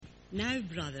Now,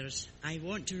 brothers, I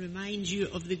want to remind you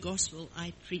of the gospel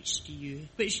I preached to you,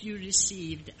 which you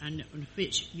received and on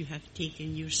which you have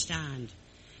taken your stand.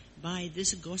 By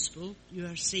this gospel you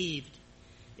are saved,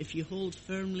 if you hold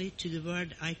firmly to the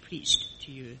word I preached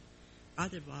to you.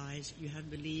 Otherwise you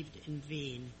have believed in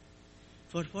vain.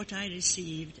 For what I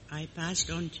received I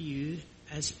passed on to you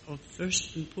as of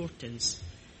first importance,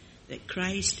 that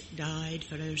Christ died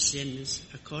for our sins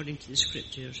according to the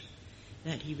Scriptures,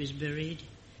 that he was buried,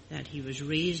 that he was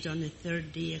raised on the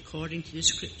third day according to the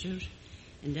Scriptures,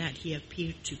 and that he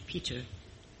appeared to Peter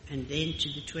and then to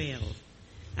the 12.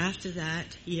 After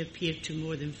that he appeared to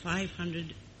more than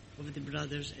 500 of the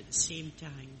brothers at the same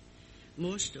time,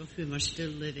 most of whom are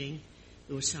still living,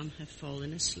 though some have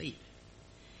fallen asleep.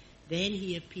 Then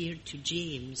he appeared to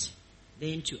James,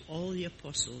 then to all the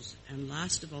apostles, and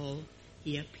last of all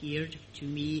he appeared to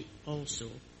me also,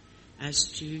 as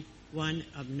to one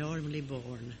abnormally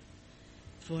born.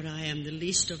 For I am the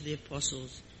least of the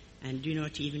apostles, and do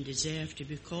not even deserve to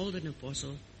be called an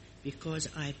apostle, because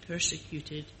I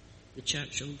persecuted the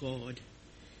church of God.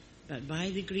 But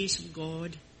by the grace of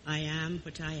God I am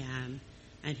what I am,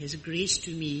 and his grace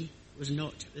to me was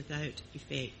not without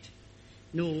effect.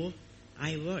 No,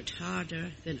 I worked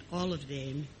harder than all of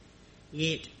them,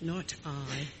 yet not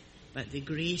I, but the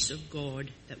grace of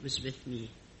God that was with me.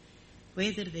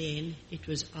 Whether then it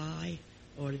was I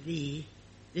or they,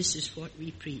 this is what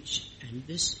we preach, and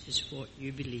this is what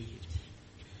you believed.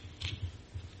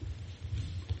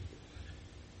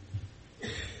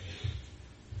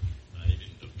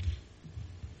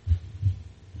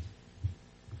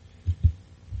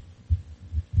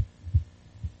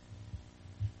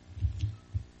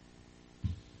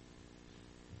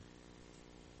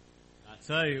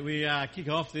 So we kick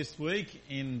off this week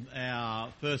in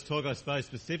our first talk, I suppose,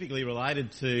 specifically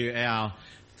related to our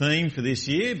theme for this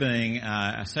year, being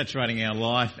saturating our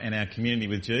life and our community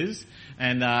with Jesus.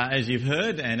 And as you've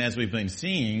heard, and as we've been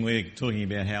singing, we're talking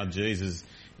about how Jesus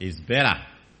is better.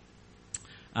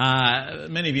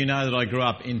 Many of you know that I grew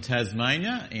up in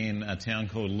Tasmania, in a town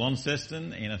called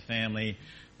Launceston, in a family,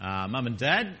 mum and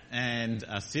dad and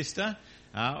a sister.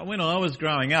 When I was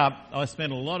growing up, I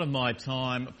spent a lot of my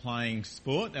time playing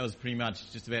sport. That was pretty much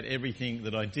just about everything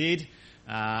that I did.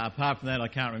 Apart from that, I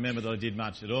can't remember that I did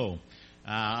much at all.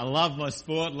 I loved my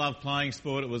sport, loved playing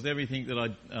sport. It was everything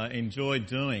that I enjoyed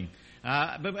doing.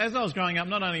 But as I was growing up,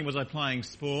 not only was I playing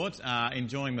sport,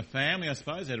 enjoying my family, I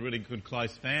suppose, I had a really good,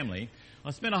 close family.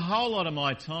 I spent a whole lot of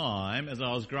my time, as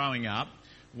I was growing up,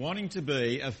 wanting to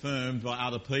be affirmed by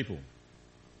other people.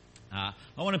 I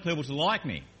wanted people to like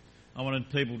me. I wanted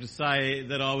people to say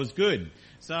that I was good.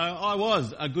 So I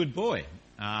was a good boy.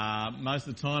 Most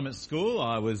of the time at school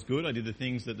I was good. I did the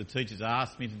things that the teachers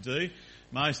asked me to do.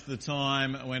 Most of the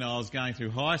time when I was going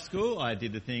through high school, I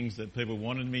did the things that people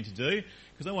wanted me to do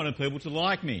because I wanted people to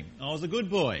like me. I was a good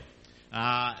boy.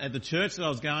 At the church that I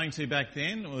was going to back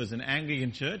then, it was an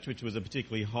Anglican church, which was a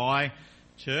particularly high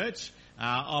church.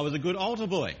 I was a good altar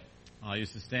boy. I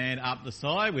used to stand up the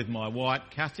side with my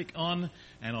white cassock on,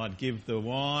 and I'd give the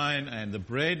wine and the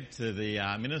bread to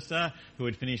the minister, who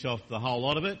would finish off the whole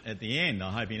lot of it at the end.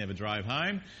 I hope he never drove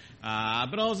home.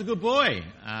 But I was a good boy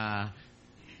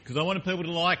because I wanted people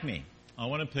to like me. I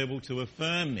wanted people to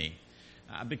affirm me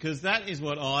because that is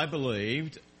what I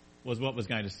believed was what was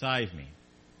going to save me.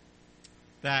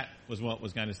 That was what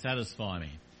was going to satisfy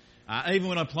me. Even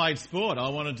when I played sport, I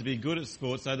wanted to be good at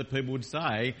sport so that people would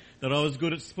say that I was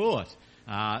good at sport.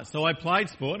 So I played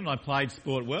sport, and I played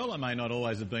sport well. I may not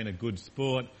always have been a good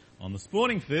sport on the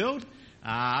sporting field,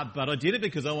 but I did it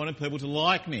because I wanted people to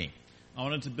like me. I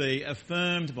wanted to be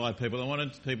affirmed by people. I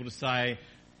wanted people to say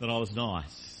that I was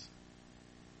nice.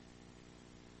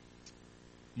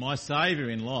 My saviour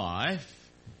in life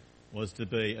was to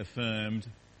be affirmed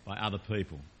by other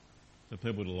people, for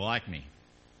people to like me.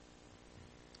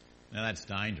 Now that's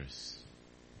dangerous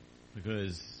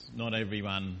because not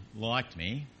everyone liked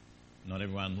me. Not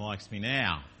everyone likes me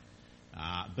now.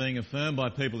 Being affirmed by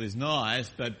people is nice,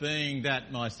 but being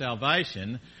that my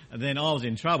salvation, then I was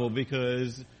in trouble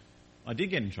because I did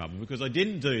get in trouble because I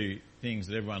didn't do things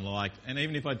that everyone liked. And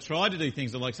even if I tried to do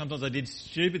things that I liked, sometimes I did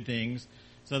stupid things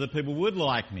so that people would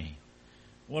like me.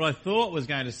 What I thought was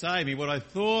going to save me, what I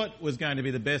thought was going to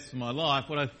be the best for my life,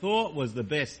 what I thought was the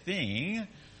best thing,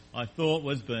 I thought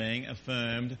was being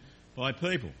affirmed by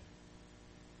people.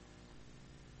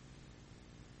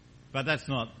 But that's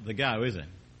not the go, is it?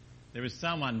 There is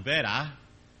someone better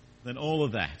than all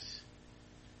of that.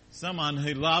 Someone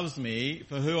who loves me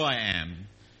for who I am.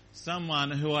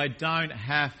 Someone who I don't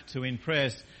have to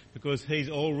impress because he's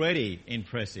already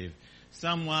impressive.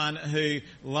 Someone who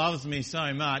loves me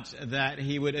so much that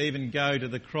he would even go to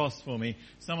the cross for me.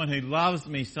 Someone who loves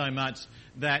me so much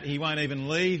that he won't even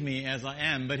leave me as I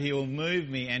am, but he will move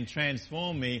me and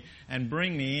transform me and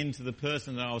bring me into the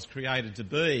person that I was created to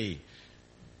be.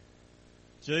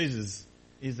 Jesus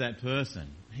is that person.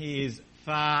 He is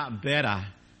far better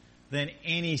than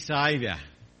any saviour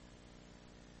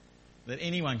that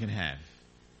anyone can have.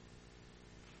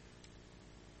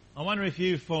 I wonder if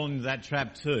you've fallen into that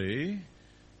trap too,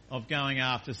 of going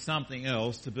after something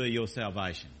else to be your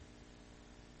salvation.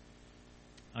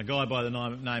 A guy by the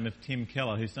name of Tim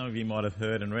Keller, who some of you might have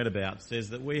heard and read about, says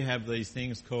that we have these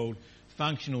things called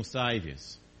functional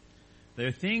saviours.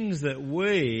 They're things that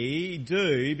we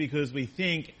do because we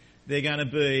think they're going to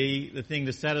be the thing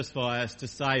to satisfy us, to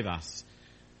save us,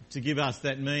 to give us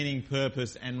that meaning,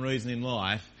 purpose and reason in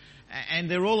life. And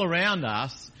they're all around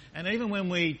us. And even when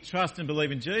we trust and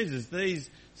believe in Jesus, these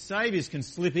saviours can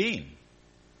slip in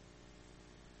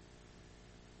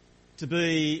to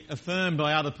be affirmed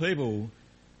by other people,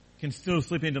 can still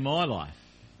slip into my life.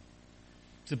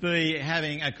 To be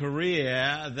having a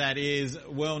career that is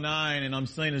well known and I'm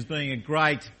seen as being a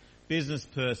great business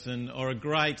person or a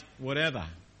great whatever.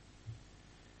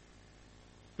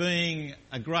 Being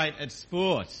a great at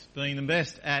sport, being the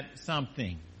best at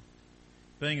something,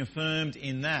 being affirmed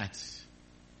in that.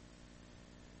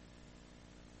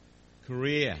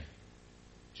 Career,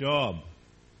 job,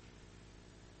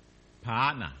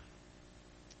 partner.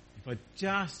 If I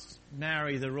just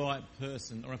marry the right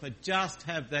person, or if I just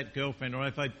have that girlfriend, or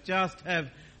if I just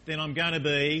have, then I'm going to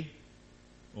be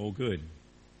all good,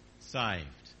 saved.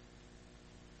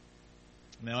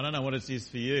 Now, I don't know what it is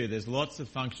for you. There's lots of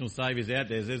functional saviours out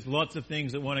there. There's lots of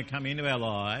things that want to come into our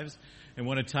lives and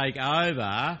want to take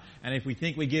over, and if we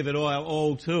think we give it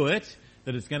all to it,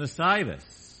 that it's going to save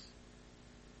us.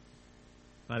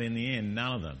 But in the end,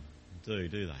 none of them do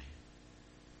they?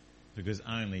 Because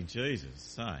only Jesus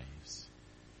saves.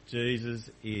 Jesus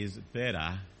is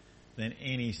better than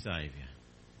any saviour.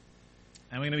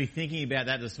 And we're going to be thinking about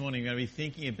that this morning. We're going to be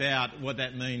thinking about what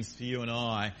that means for you and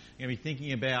I. We're going to be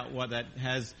thinking about what that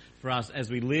has for us as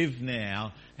we live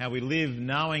now, how we live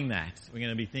knowing that. We're going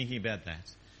to be thinking about that.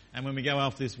 And when we go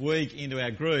off this week into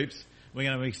our groups, we're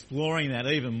going to be exploring that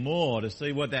even more to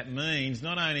see what that means.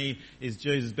 Not only is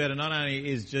Jesus better, not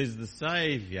only is Jesus the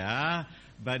saviour,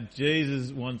 but Jesus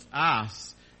wants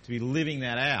us to be living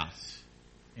that out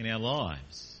in our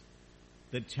lives.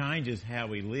 That changes how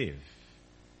we live.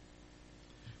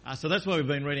 So that's why we've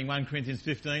been reading 1 Corinthians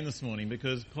 15 this morning,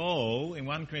 because Paul in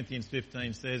 1 Corinthians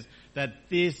 15 says that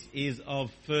this is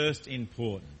of first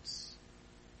importance.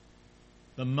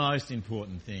 The most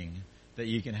important thing that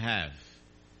you can have.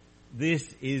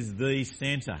 This is the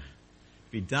centre.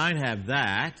 If you don't have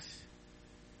that,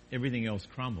 everything else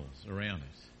crumbles around it.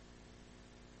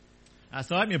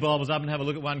 So open your Bibles up and have a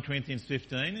look at 1 Corinthians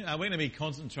 15. We're going to be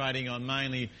concentrating on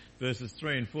mainly verses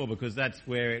 3 and 4 because that's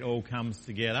where it all comes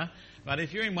together. But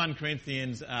if you're in 1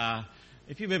 Corinthians,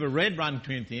 if you've ever read 1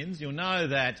 Corinthians, you'll know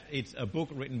that it's a book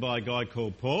written by a guy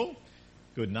called Paul.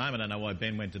 Good name. I don't know why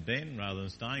Ben went to Ben rather than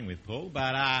staying with Paul.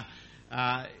 But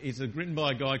it's written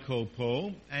by a guy called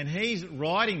Paul. And he's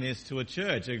writing this to a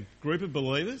church, a group of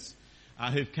believers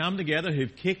who've come together,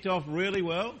 who've kicked off really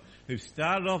well, who've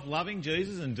started off loving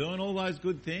Jesus and doing all those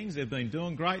good things. They've been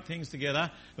doing great things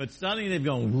together, but suddenly they've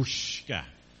gone whoosh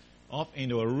off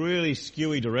into a really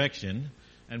skewy direction,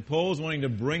 and Paul's wanting to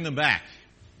bring them back.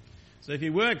 So if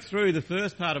you work through the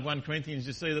first part of 1 Corinthians,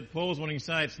 you see that Paul's wanting to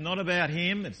say it's not about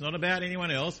him, it's not about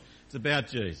anyone else, it's about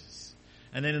Jesus.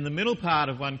 And then in the middle part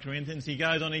of 1 Corinthians, he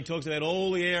goes on, he talks about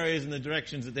all the areas and the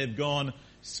directions that they've gone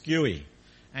skewy.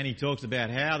 And he talks about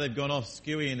how they've gone off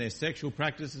skewy in their sexual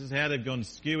practices, how they've gone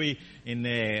skewy in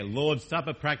their Lord's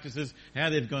Supper practices, how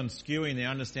they've gone skewy in their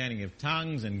understanding of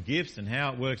tongues and gifts and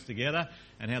how it works together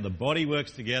and how the body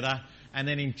works together. And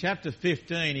then in chapter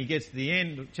 15, he gets to the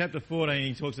end, chapter 14,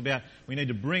 he talks about we need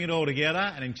to bring it all together.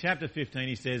 And in chapter 15,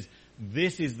 he says,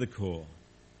 this is the core.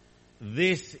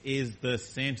 This is the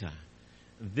centre.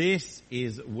 This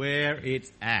is where it's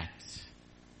at.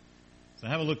 So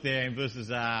have a look there in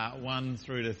verses 1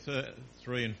 through to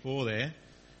 3 and 4 there.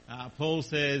 Paul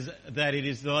says that it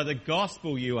is by the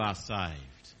gospel you are saved.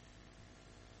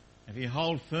 If you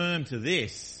hold firm to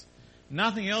this,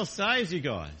 nothing else saves you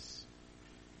guys.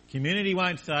 Community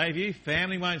won't save you,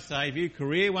 family won't save you,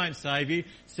 career won't save you,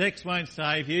 sex won't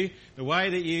save you, the way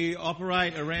that you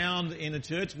operate around in the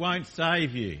church won't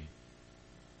save you.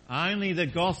 Only the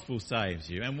gospel saves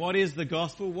you. And what is the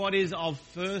gospel? What is of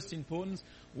first importance?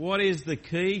 What is the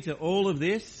key to all of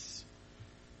this?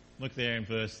 Look there in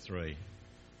verse 3.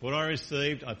 What I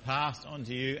received, I passed on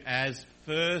to you as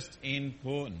first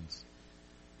importance.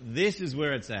 This is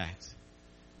where it's at.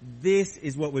 This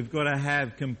is what we've got to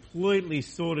have completely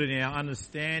sorted in our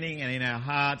understanding and in our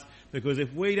hearts, because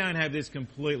if we don't have this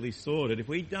completely sorted, if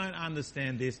we don't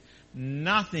understand this,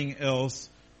 nothing else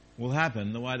will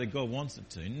happen the way that God wants it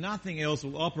to. Nothing else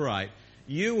will operate.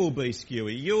 You will be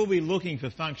skewy. You will be looking for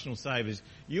functional saviours.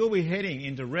 You'll be heading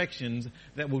in directions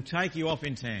that will take you off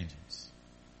in tangents.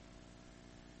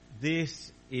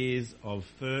 This is of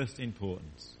first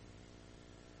importance.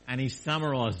 And he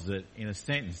summarises it in a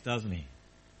sentence, doesn't he?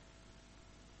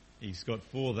 He's got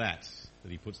 4 that's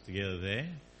that he puts together there.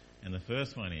 And the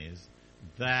first one is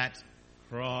that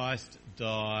Christ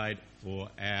died for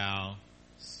our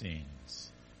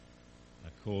sins,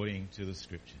 according to the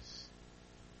Scriptures.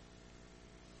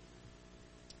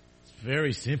 It's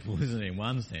very simple, isn't it, in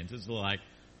one sense? It's like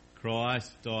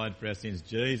Christ died for our sins.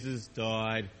 Jesus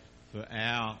died for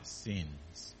our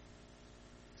sins.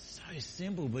 So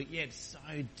simple, but yet so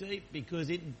deep, because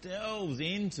it delves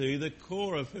into the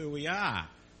core of who we are.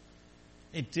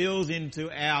 It delves into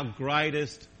our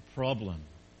greatest problem.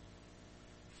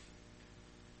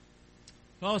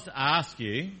 If I was to ask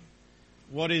you,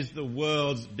 what is the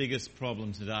world's biggest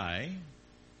problem today?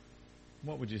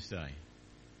 What would you say?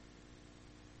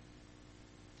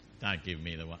 Don't give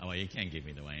me you can give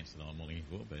me the answer that I'm looking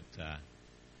for, but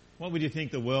what would you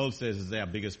think the world says is our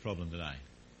biggest problem today?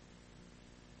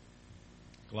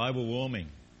 Global warming,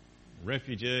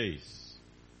 refugees,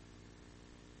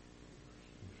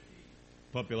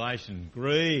 population,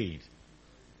 greed.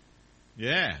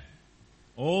 Yeah.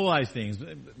 All those things.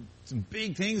 Some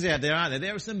big things out there, aren't there?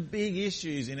 There are some big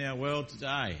issues in our world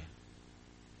today.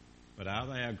 But are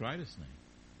they our greatest need?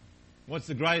 What's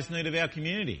the greatest need of our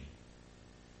community?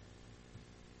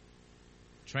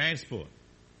 Transport,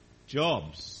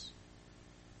 jobs,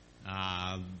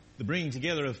 the bringing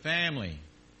together of family,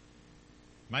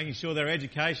 making sure their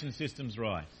education system's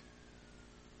right,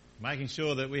 making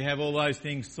sure that we have all those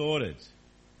things sorted.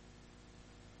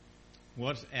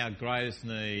 What's our greatest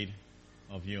need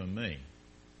of you and me?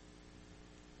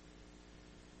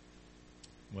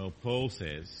 Well, Paul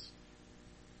says,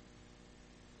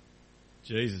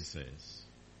 Jesus says,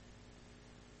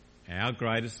 our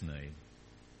greatest need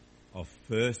of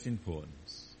first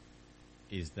importance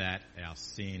is that our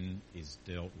sin is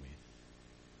dealt with.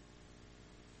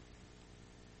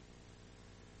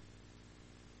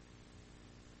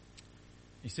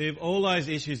 You see, of all those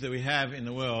issues that we have in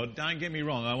the world, don't get me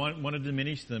wrong, I won't want to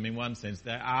diminish them in one sense.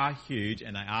 They are huge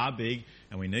and they are big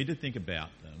and we need to think about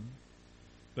them.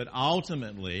 But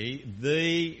ultimately,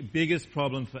 the biggest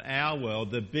problem for our world,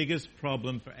 the biggest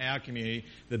problem for our community,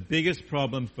 the biggest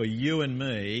problem for you and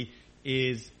me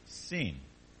is sin.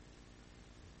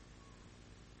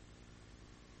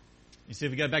 You see,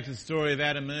 if we go back to the story of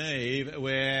Adam and Eve,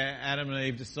 where Adam and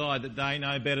Eve decide that they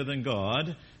know better than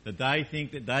God, that they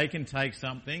think that they can take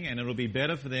something and it'll be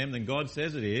better for them than God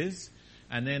says it is,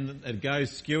 and then it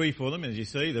goes skewy for them. As you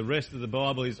see, the rest of the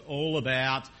Bible is all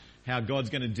about how God's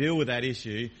going to deal with that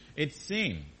issue. It's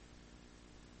sin.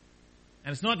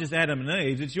 And it's not just Adam and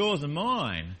Eve, it's yours and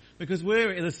mine. Because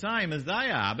we're the same as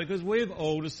they are. Because we've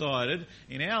all decided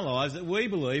in our lives that we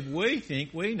believe, we think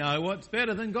we know what's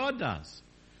better than God does.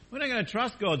 We're not going to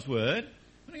trust God's word.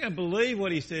 We're not going to believe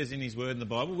what he says in his word in the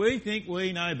Bible. We think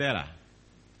we know better.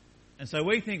 And so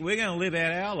we think we're going to live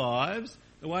out our lives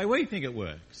the way we think it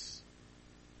works.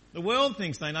 The world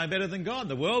thinks they know better than God.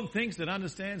 The world thinks it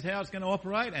understands how it's going to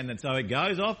operate, and so it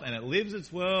goes off and it lives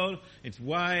its world, its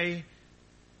way,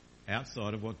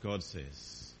 outside of what God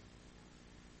says.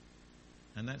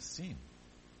 And that's sin.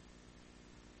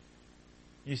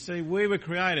 You see, we were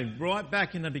created, right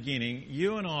back in the beginning,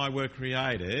 you and I were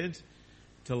created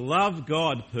to love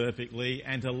God perfectly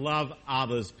and to love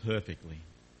others perfectly.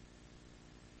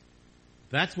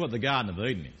 That's what the Garden of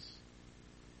Eden is.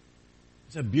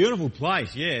 It's a beautiful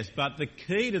place, yes, but the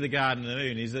key to the Garden of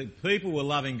Eden is that people were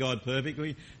loving God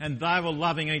perfectly and they were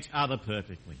loving each other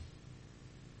perfectly.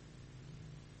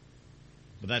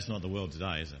 But that's not the world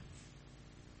today, is it?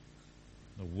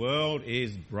 The world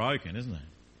is broken, isn't it?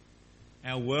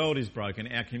 Our world is broken.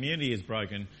 Our community is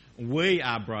broken. We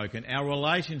are broken. Our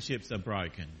relationships are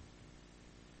broken.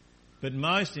 But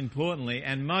most importantly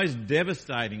and most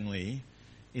devastatingly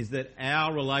is that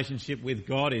our relationship with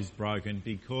God is broken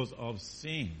because of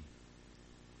sin.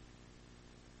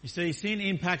 You see, sin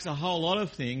impacts a whole lot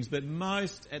of things, but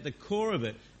most at the core of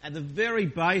it, at the very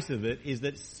base of it, is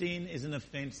that sin is an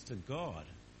offence to God.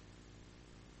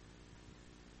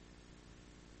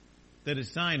 That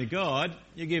it's saying to God,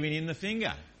 you're giving him the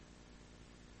finger.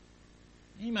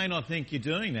 He may not think you're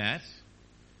doing that,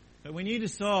 But when you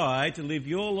decide to live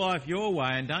your life your way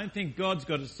and don't think God's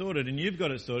got it sorted and you've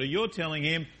got it sorted, you're telling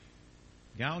him,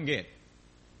 go and get.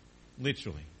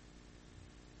 Literally.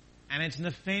 And it's an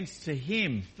offence to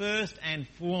him, first and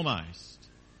foremost.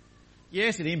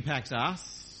 Yes, it impacts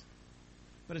us,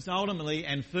 but it's ultimately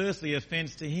and firstly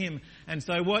offence to him. And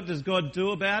so what does God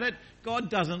do about it? God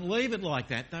doesn't leave it like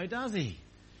that though, does he?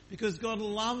 Because God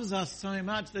loves us so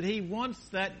much that he wants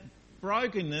that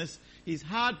brokenness, his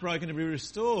heart broken, to be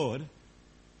restored.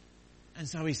 And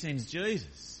so he sends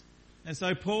Jesus. And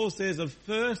so Paul says of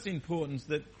first importance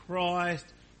that Christ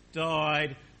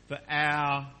died for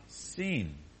our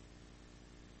sin.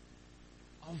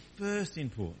 Of first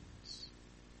importance.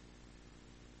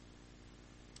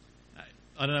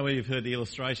 I don't know whether you've heard the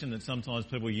illustration that sometimes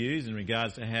people use in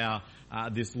regards to how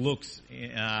this looks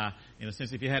in a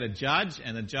sense. If you had a judge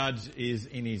and the judge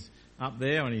is up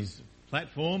there on his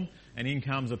platform and in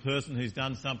comes a person who's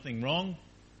done something wrong,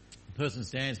 the person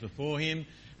stands before him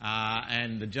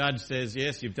and the judge says,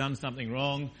 yes, you've done something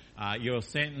wrong, you're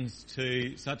sentenced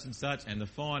to such and the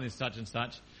fine is such and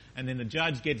such, and then the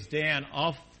judge gets down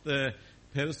off the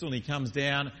pedestal and he comes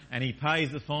down and he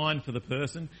pays the fine for the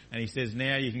person and he says,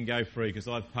 now you can go free because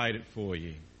I've paid it for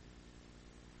you.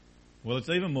 Well, it's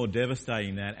even more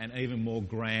devastating that and even more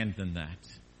grand than that.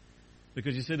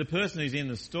 Because you see, the person who's in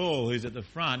the stall, who's at the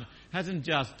front, hasn't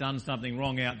just done something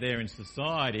wrong out there in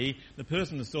society. The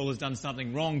person in the stall has done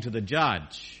something wrong to the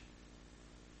judge.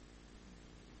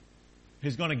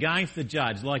 Who's gone against the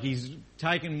judge, like he's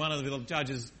taken one of the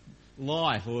judge's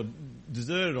life or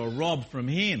deserted or robbed from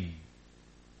him.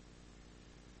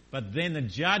 But then the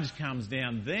judge comes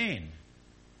down then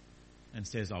and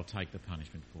says, I'll take the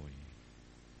punishment for you.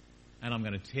 And I'm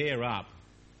going to tear up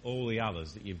all the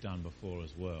others that you've done before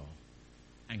as well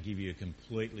and give you a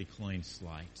completely clean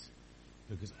slate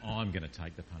because I'm going to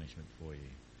take the punishment for you.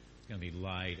 It's going to be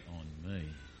laid on me.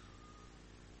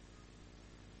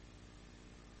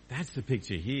 That's the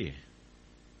picture here.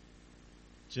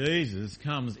 Jesus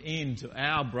comes into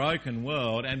our broken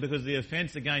world, and because of the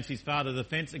offence against his Father, the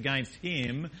offence against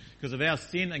him, because of our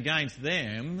sin against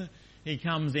them, he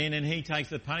comes in and he takes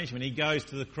the punishment. He goes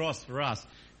to the cross for us.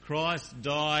 Christ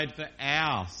died for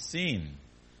our sin,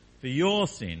 for your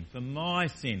sin, for my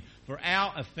sin, for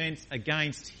our offence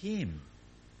against him.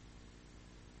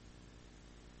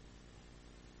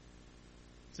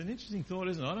 It's an interesting thought,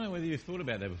 isn't it? I don't know whether you've thought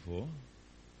about that before.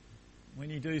 When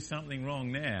you do something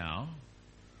wrong now,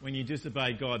 when you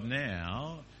disobey God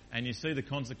now, and you see the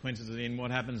consequences in what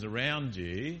happens around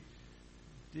you,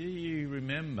 do you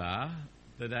remember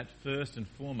that first and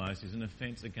foremost is an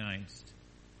offence against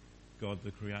God, the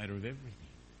creator of everything?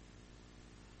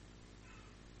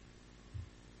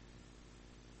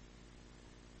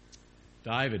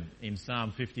 David, in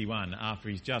Psalm 51, after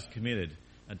he's just committed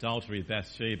adultery with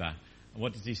Bathsheba,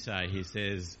 what does he say? He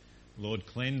says, Lord,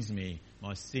 cleanse me.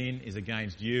 My sin is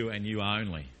against you and you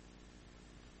only.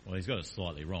 Well, he's got it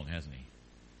slightly wrong, hasn't he?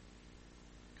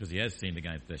 Because he has sinned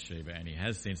against Bathsheba and he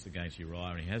has sinned against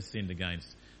Uriah and he has sinned against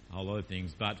a whole lot of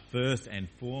things. But first and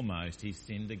foremost, he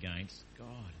sinned against God.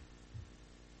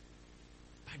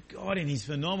 But God, in his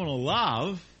phenomenal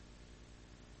love,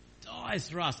 dies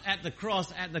for us at the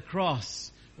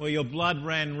cross, where your blood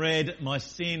ran red, my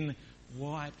sin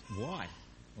white.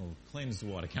 Or cleansed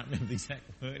white, I can't remember the exact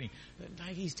wording. But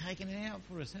he's taken it out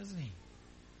for us, hasn't he?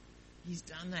 He's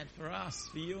done that for us,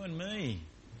 for you and me.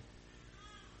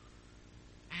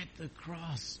 At the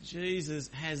cross, Jesus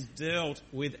has dealt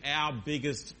with our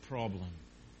biggest problem.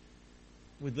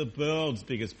 With the world's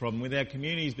biggest problem, with our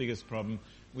community's biggest problem,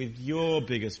 with your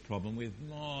biggest problem, with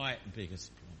my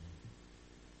biggest problem.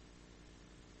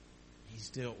 He's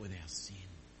dealt with our sin.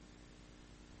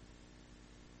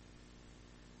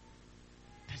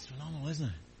 That's phenomenal, isn't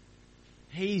it?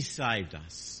 He saved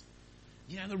us.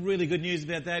 You know, the really good news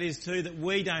about that is too that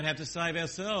we don't have to save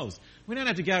ourselves. We don't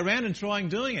have to go around and try and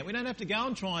doing it. We don't have to go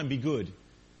and try and be good.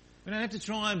 We don't have to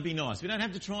try and be nice. We don't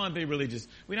have to try and be religious.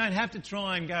 We don't have to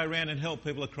try and go around and help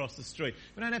people across the street.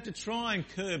 We don't have to try and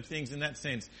curb things in that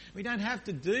sense. We don't have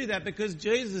to do that because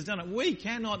Jesus has done it. We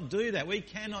cannot do that. We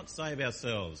cannot save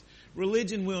ourselves.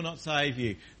 Religion will not save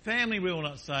you. Family will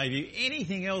not save you.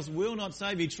 Anything else will not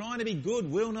save you. Trying to be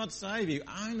good will not save you.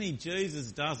 Only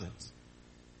Jesus does it.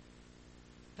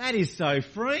 That is so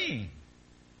freeing.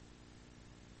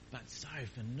 But so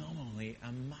phenomenally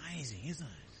amazing, isn't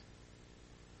it?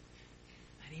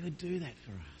 He would do that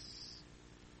for us.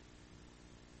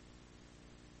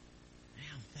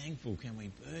 How thankful can we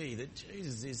be that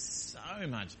Jesus is so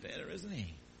much better, isn't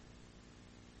he?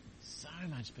 So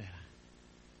much better.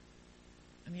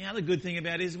 And the other good thing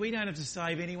about it is we don't have to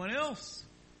save anyone else.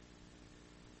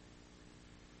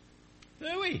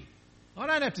 Do we? I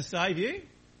don't have to save you.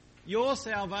 Your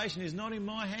salvation is not in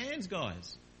my hands,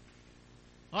 guys.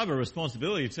 I have a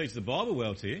responsibility to teach the Bible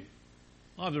well to you.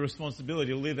 I have the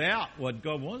responsibility to live out what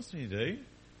God wants me to do.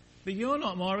 But you're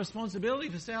not my responsibility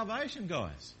for salvation,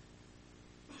 guys.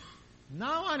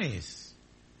 No one is.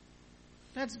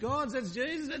 That's God's, that's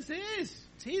Jesus, that's His.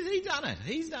 It's His, He's done it.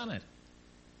 He's done it.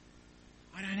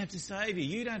 I don't have to save you.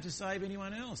 You don't have to save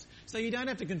anyone else. So you don't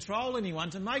have to control anyone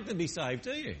to make them be saved,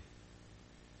 do you?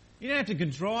 You don't have to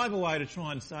contrive a way to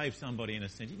try and save somebody in a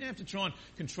sense. You don't have to try and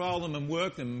control them and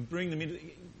work them and bring them into...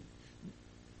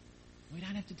 We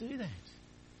don't have to do that.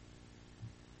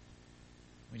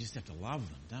 We just have to love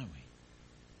them, don't we?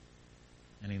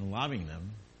 And in loving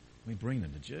them, we bring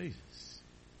them to Jesus.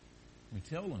 We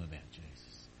tell them about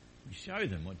Jesus. We show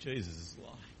them what Jesus is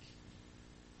like.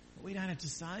 But we don't have to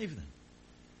save them.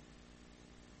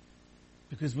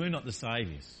 Because we're not the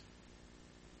saviours.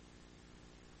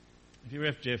 If you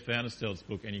read Jeff Vanderstelt's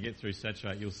book and you get through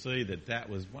Saturate, you'll see that that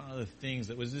was one of the things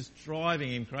that was just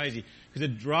driving him crazy. Because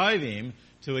it drove him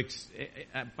to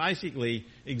basically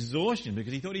exhaustion,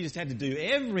 because he thought he just had to do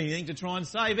everything to try and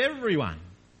save everyone.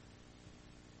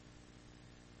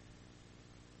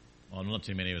 Well, not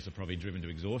too many of us are probably driven to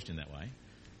exhaustion that way.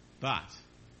 But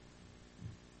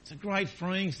it's a great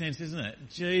freeing sense, isn't it?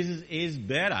 Jesus is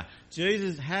better.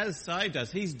 Jesus has saved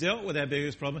us. He's dealt with our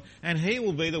biggest problem, and He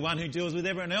will be the one who deals with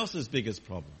everyone else's biggest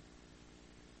problem.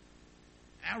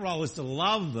 Our role is to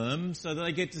love them so that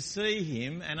they get to see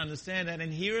Him and understand that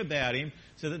and hear about Him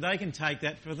so that they can take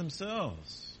that for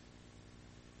themselves.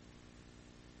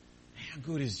 How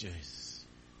good is Jesus?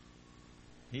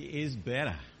 He is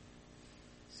better.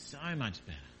 So much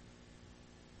better.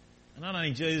 And not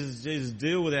only Jesus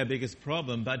deal with our biggest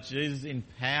problem, but Jesus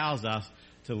empowers us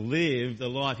to live the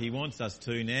life He wants us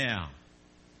to now.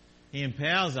 He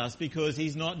empowers us because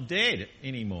He's not dead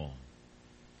anymore.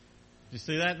 Do you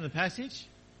see that in the passage?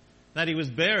 That He was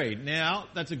buried. Now,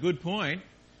 that's a good point,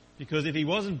 because if He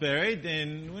wasn't buried,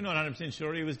 then we're not 100%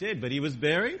 sure He was dead. But He was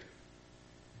buried,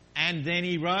 and then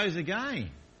He rose again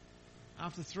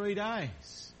after 3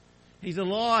 days. He's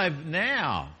alive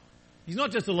now. He's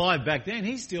not just alive back then,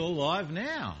 He's still alive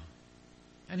now.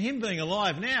 And Him being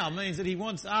alive now means that He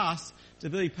wants us to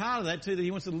be part of that too, that He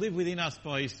wants to live within us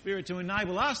by His Spirit to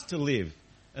enable us to live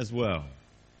as well.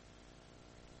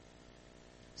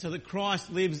 So that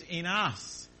Christ lives in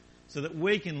us, so that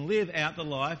we can live out the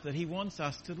life that He wants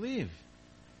us to live.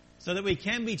 So that we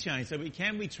can be changed, so we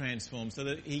can be transformed, so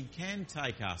that He can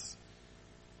take us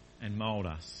and mould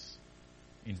us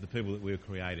into the people that we were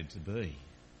created to be.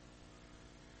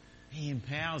 He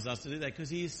empowers us to do that because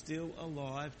He is still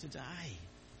alive today.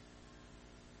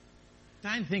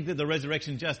 Don't think that the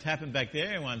resurrection just happened back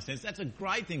there in one sense. That's a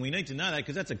great thing. We need to know that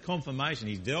because that's a confirmation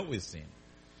He's dealt with sin.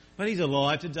 But He's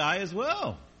alive today as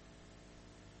well.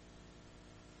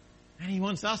 And He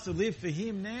wants us to live for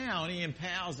Him now, and He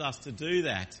empowers us to do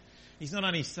that. He's not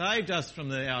only saved us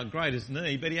from our greatest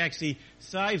need, but He actually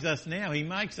saves us now. He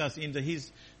makes us into His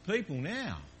people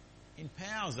now.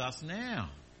 Empowers us now.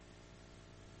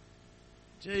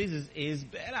 Jesus is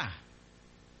better.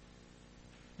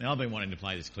 Now, I've been wanting to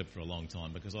play this clip for a long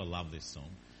time because I love this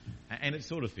song. And it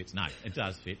sort of fits. No, it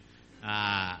does fit.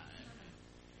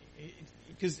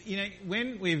 Because, you know,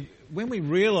 when we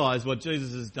realise what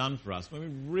Jesus has done for us, when we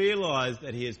realise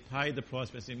that He has paid the price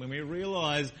for sin, when we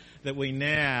realise that we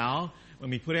now,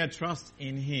 when we put our trust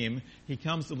in Him, He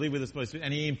comes to live with us by His Spirit,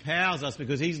 and He empowers us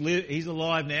because He's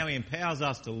alive now. He empowers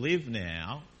us to live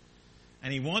now.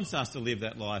 And He wants us to live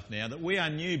that life now, that we are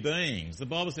new beings. The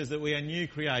Bible says that we are new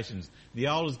creations. The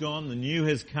old is gone, the new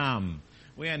has come.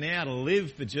 We are now to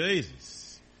live for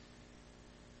Jesus.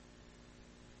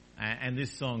 And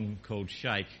this song called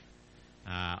Shake,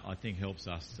 I think helps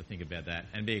us to think about that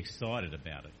and be excited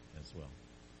about it as well.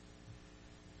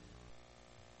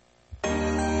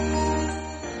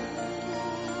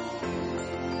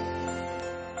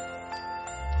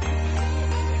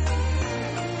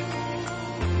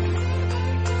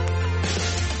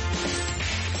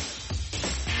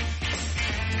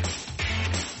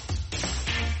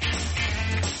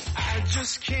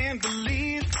 Just can't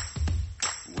believe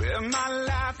where my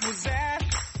life was at.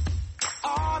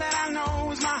 All that I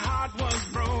know is my heart was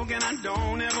broken. I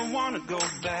don't ever want to go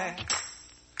back.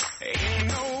 Ain't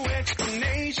no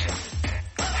explanation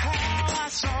how I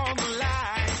saw the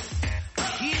light.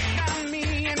 He found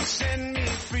me and He set me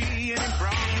free and He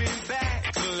brought me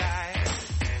back to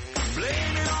life.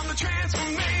 Blame it on the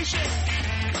transformation,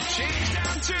 change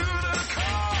down to the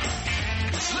core.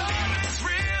 This love is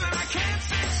real and I can't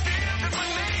sit still. My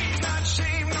name's not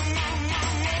shame no more.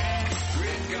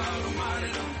 Great God Almighty,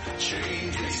 don't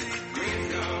change this.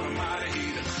 Great God Almighty,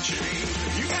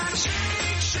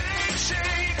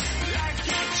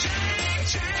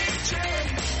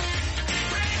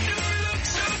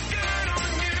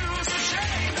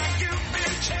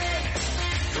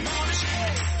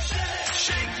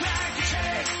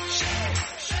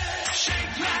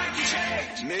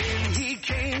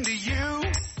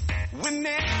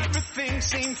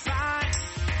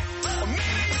 Or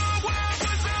maybe your world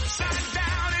was upside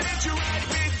down and it's right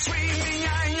between the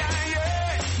eye.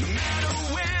 No matter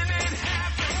when it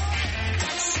happened,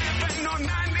 7 or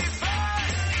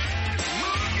 95,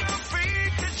 move your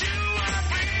feet 'cause you are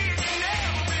free and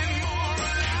never been more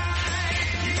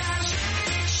alive. You gotta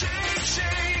shake, shake,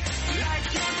 shake, like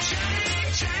your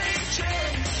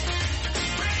chain.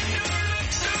 Brand new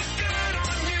looks so good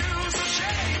on you, so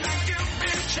shake like you've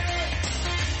been changed.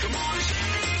 Come on,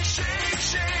 shake, shake,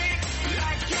 shake,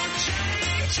 like your chain.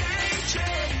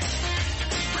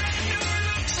 Brand new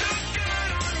looks so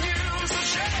good on you, so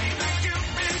shake like you've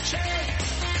been changed.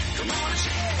 Come on,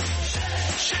 shake,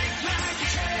 shake, shake like you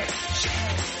shake,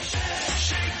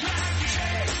 shake like you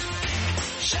shake,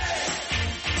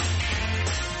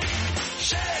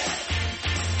 shake.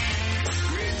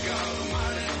 Great God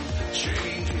Almighty,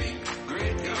 change me.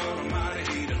 Great God Almighty,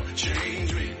 He done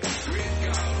change me. Great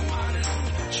God Almighty,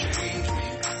 change me.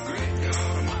 Great God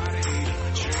Almighty, He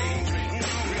done change me.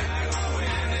 Never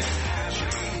when it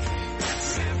happened,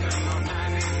 7 or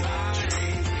 95,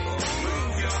 change me.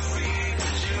 Move your feet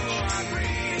 'cause you are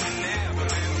free and never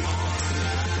more.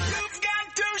 You've got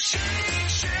to shake,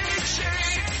 shake,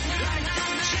 shake, like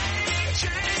your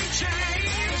chain.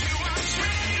 You are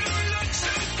free, you look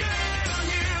so good on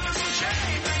you, so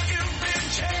shake like you've been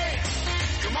changed.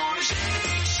 Come on,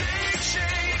 shake, shake,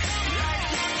 shake, like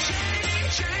your chain.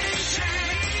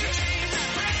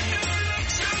 Brand new look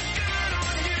so good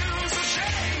on you, so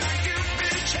shake like you've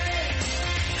been changed.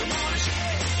 Come on,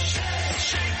 shake, shake,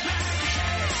 shake like you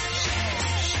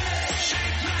shake,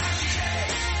 shake like you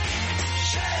shake,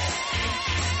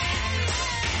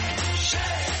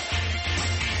 shake.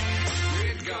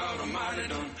 Great God Almighty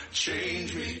done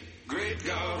change me. Great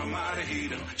God Almighty, He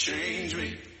done change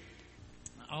me.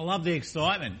 I love the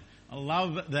excitement. I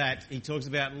love that he talks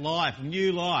about life,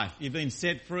 new life. You've been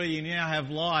set free, you now have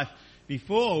life.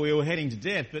 Before we were heading to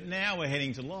death, but now we're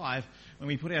heading to life when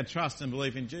we put our trust and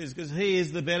belief in Jesus because He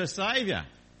is the better Saviour.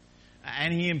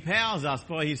 And He empowers us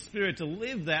by His Spirit to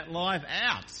live that life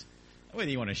out.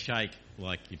 Whether you want to shake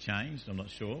like you changed, I'm not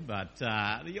sure, but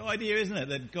the idea, isn't it,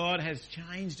 that God has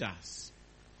changed us.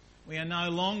 We are no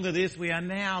longer this, we are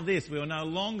now this. We are no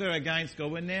longer against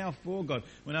God, we're now for God.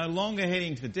 We're no longer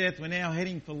heading for death, we're now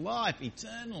heading for life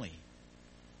eternally.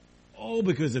 All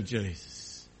because of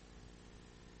Jesus.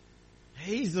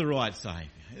 He's the right Saviour,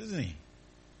 isn't He?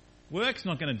 Work's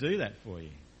not going to do that for you.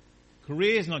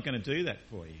 Career's not going to do that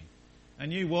for you. A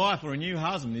new wife or a new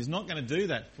husband is not going to do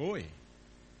that for you.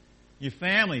 Your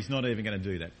family's not even going to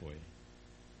do that for you.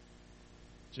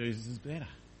 Jesus is better.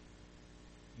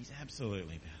 He's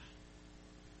absolutely better.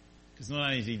 Because not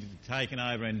only has He taken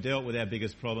over and dealt with our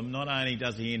biggest problem, not only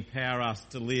does He empower us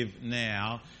to live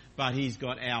now, but He's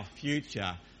got our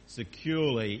future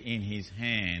securely in His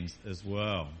hands as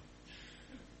well.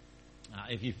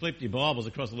 If you flip your Bibles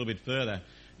across a little bit further,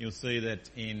 you'll see that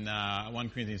in 1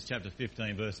 Corinthians chapter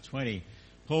 15 verse 20,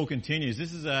 Paul continues.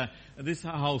 This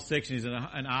whole section is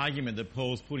an argument that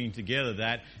Paul's putting together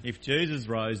that if Jesus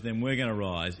rose, then we're going to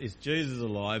rise. If Jesus is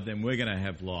alive, then we're going to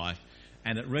have life.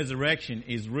 And that resurrection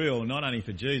is real not only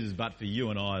for Jesus but for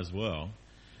you and I as well.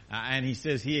 And he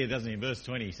says here, doesn't he, in verse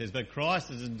 20, he says, "But Christ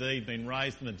has indeed been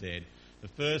raised from the dead, the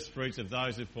first fruits of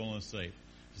those who've fallen asleep.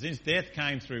 Since death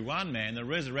came through one man, the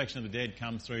resurrection of the dead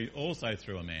comes also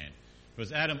through a man. For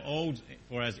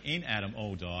as in Adam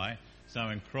all die, so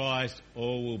in Christ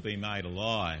all will be made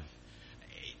alive."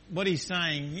 What he's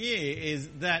saying here is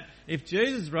that if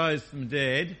Jesus rose from the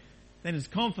dead, then it's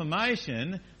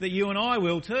confirmation that you and I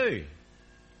will too.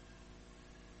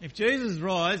 If Jesus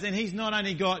rise, then He's not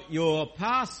only got your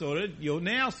past sorted, your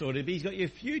now sorted, but He's got your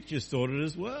future sorted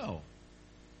as well.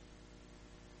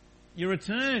 Your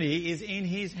eternity is in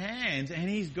His hands and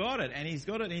He's got it and He's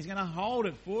going to hold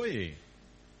it for you.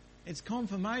 It's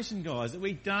confirmation, guys, that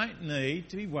we don't need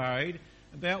to be worried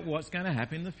about what's going to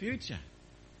happen in the future.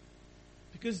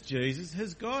 Because Jesus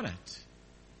has got it.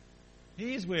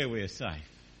 Here's where we're safe.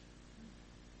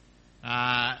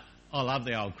 I love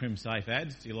the old CrimSafe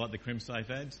ads. Do you like the CrimSafe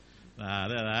ads? They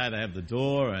have the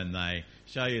door and they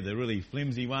show you the really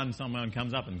flimsy one. Someone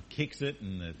comes up and kicks it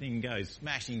and the thing goes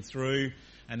smashing through.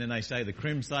 And then they say the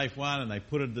CrimSafe one and they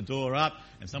put the door up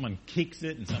and someone kicks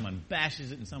it and someone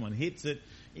bashes it and someone hits it.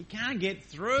 You can't get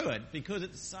through it because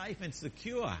it's safe and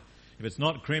secure. If it's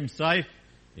not CrimSafe,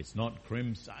 it's not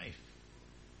CrimSafe.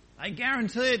 They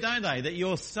guarantee it, don't they, that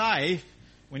you're safe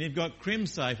when you've got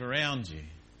CrimSafe around you.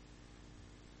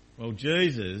 Well,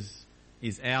 Jesus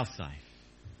is our safe.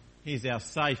 He's our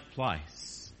safe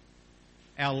place.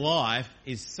 Our life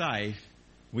is safe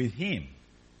with Him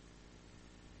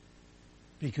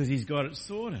because He's got it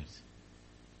sorted.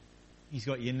 He's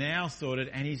got your now sorted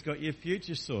and He's got your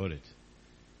future sorted.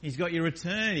 He's got your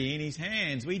eternity in His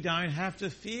hands. We don't have to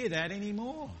fear that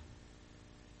anymore.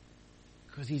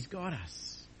 Because He's got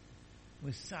us.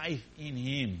 We're safe in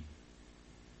Him.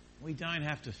 We don't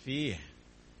have to fear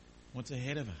what's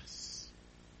ahead of us.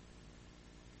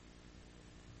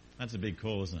 That's a big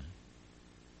call, isn't it?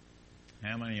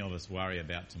 How many of us worry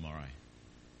about tomorrow?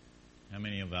 How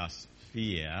many of us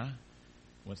fear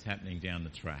what's happening down the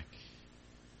track?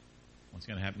 What's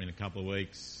going to happen in a couple of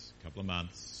weeks, a couple of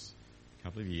months, a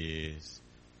couple of years?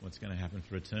 What's going to happen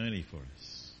for eternity for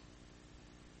us?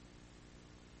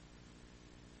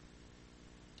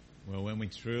 Well, when we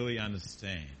truly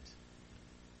understand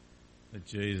that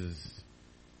Jesus'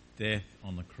 death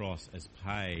on the cross has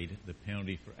paid the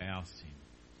penalty for our sin,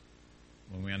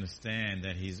 when we understand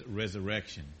that His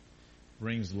resurrection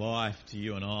brings life to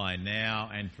you and I now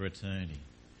and for eternity,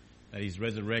 that His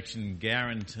resurrection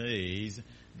guarantees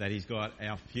that He's got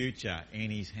our future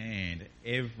in His hand,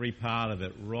 every part of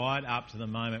it, right up to the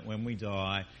moment when we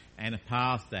die and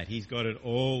past that. He's got it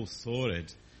all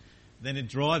sorted. Then it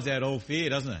drives out all fear,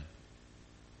 doesn't it?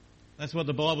 That's what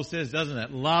the Bible says, doesn't it?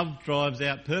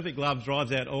 Perfect love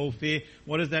drives out all fear.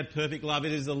 What is that perfect love?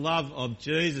 It is the love of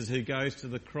Jesus who goes to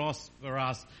the cross for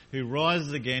us, who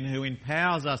rises again, who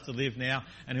empowers us to live now,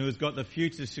 and who has got the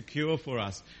future secure for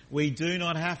us. We do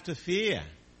not have to fear.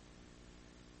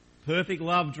 Perfect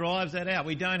love drives that out.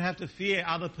 We don't have to fear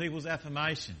other people's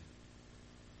affirmation.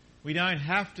 We don't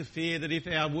have to fear that if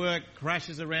our work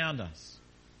crashes around us.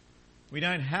 We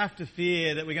don't have to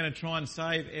fear that we're going to try and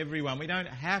save everyone. We don't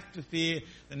have to fear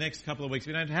the next couple of weeks.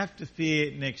 We don't have to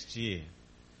fear next year.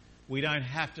 We don't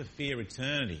have to fear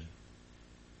eternity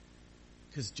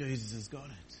because Jesus has got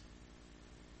it.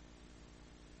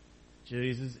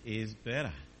 Jesus is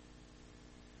better.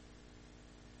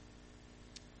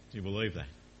 Do you believe that?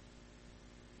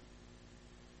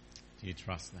 Do you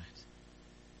trust that?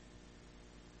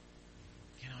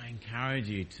 Can I encourage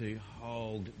you to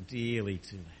hold dearly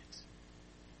to that?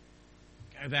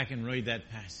 Go back and read that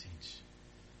passage.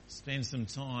 Spend some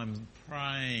time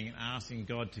praying and asking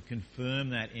God to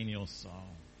confirm that in your soul.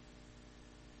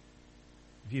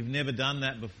 If you've never done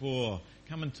that before,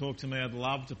 come and talk to me. I'd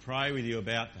love to pray with you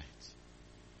about that.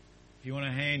 If you want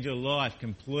to hand your life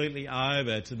completely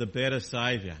over to the better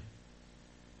Saviour,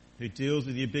 who deals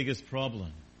with your biggest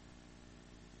problem,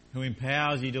 who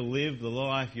empowers you to live the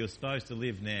life you're supposed to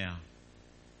live now,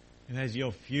 who has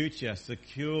your future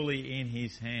securely in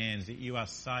His hands, that you are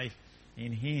safe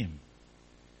in Him,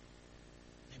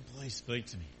 then please speak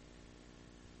to me.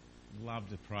 I'd love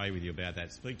to pray with you about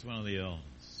that. Speak to one of the elders.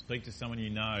 Speak to someone you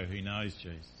know who knows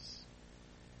Jesus.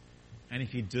 And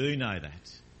if you do know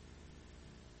that,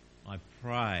 I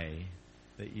pray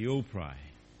that you'll pray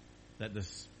that the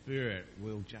Spirit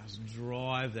will just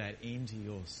drive that into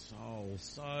your soul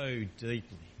so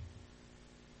deeply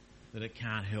that it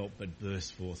can't help but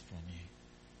burst forth from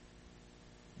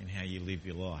you in how you live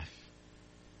your life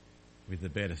with the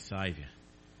better Saviour,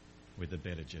 with the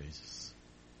better Jesus.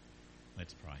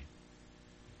 Let's pray.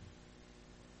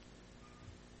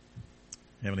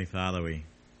 Heavenly Father, we,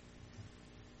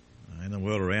 in the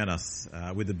world around us,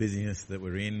 with the busyness that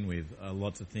we're in, with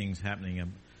lots of things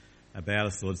happening about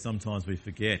us, Lord, sometimes we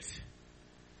forget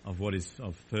of what is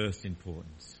of first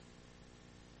importance.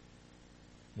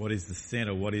 What is the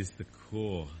centre? What is the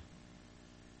core?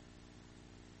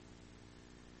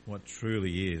 What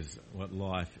truly is what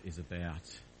life is about?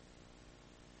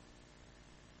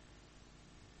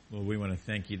 Lord, we want to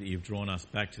thank you that you've drawn us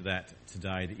back to that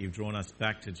today, that you've drawn us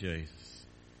back to Jesus,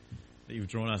 that you've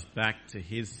drawn us back to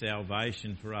His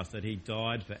salvation for us, that He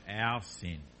died for our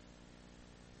sin,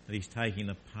 that He's taking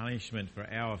the punishment for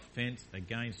our offence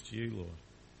against you, Lord.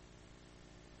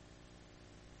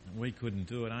 And we couldn't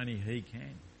do it, only He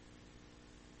can.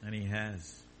 And He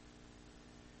has.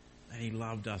 And He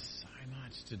loved us so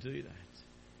much to do that.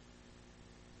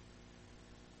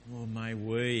 Lord, may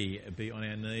we be on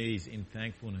our knees in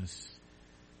thankfulness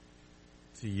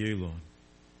to you, Lord.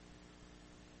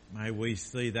 May we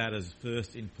see that as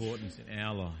first importance in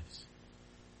our lives.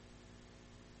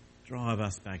 Drive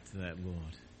us back to that,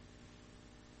 Lord.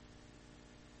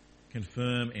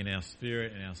 Confirm in our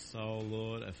spirit and our soul,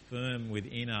 Lord. Affirm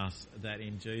within us that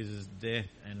in Jesus' death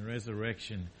and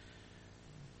resurrection,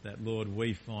 that, Lord,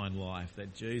 we find life.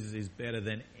 That Jesus is better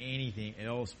than anything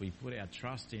else we put our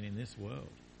trust in this world.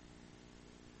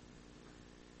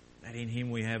 That in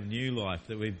Him we have new life,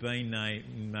 that we've been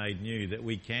made new, that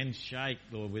we can shake,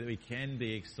 Lord, that we can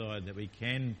be excited, that we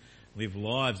can live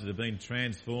lives that have been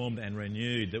transformed and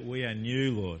renewed, that we are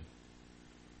new, Lord,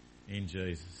 in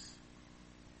Jesus.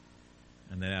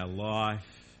 And that our life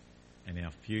and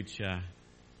our future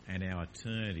and our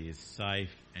eternity is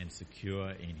safe and secure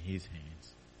in His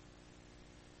hands.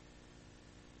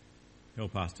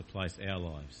 Help us to place our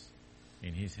lives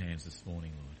in His hands this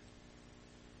morning, Lord.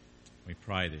 We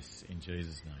pray this in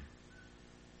Jesus'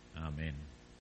 name. Amen.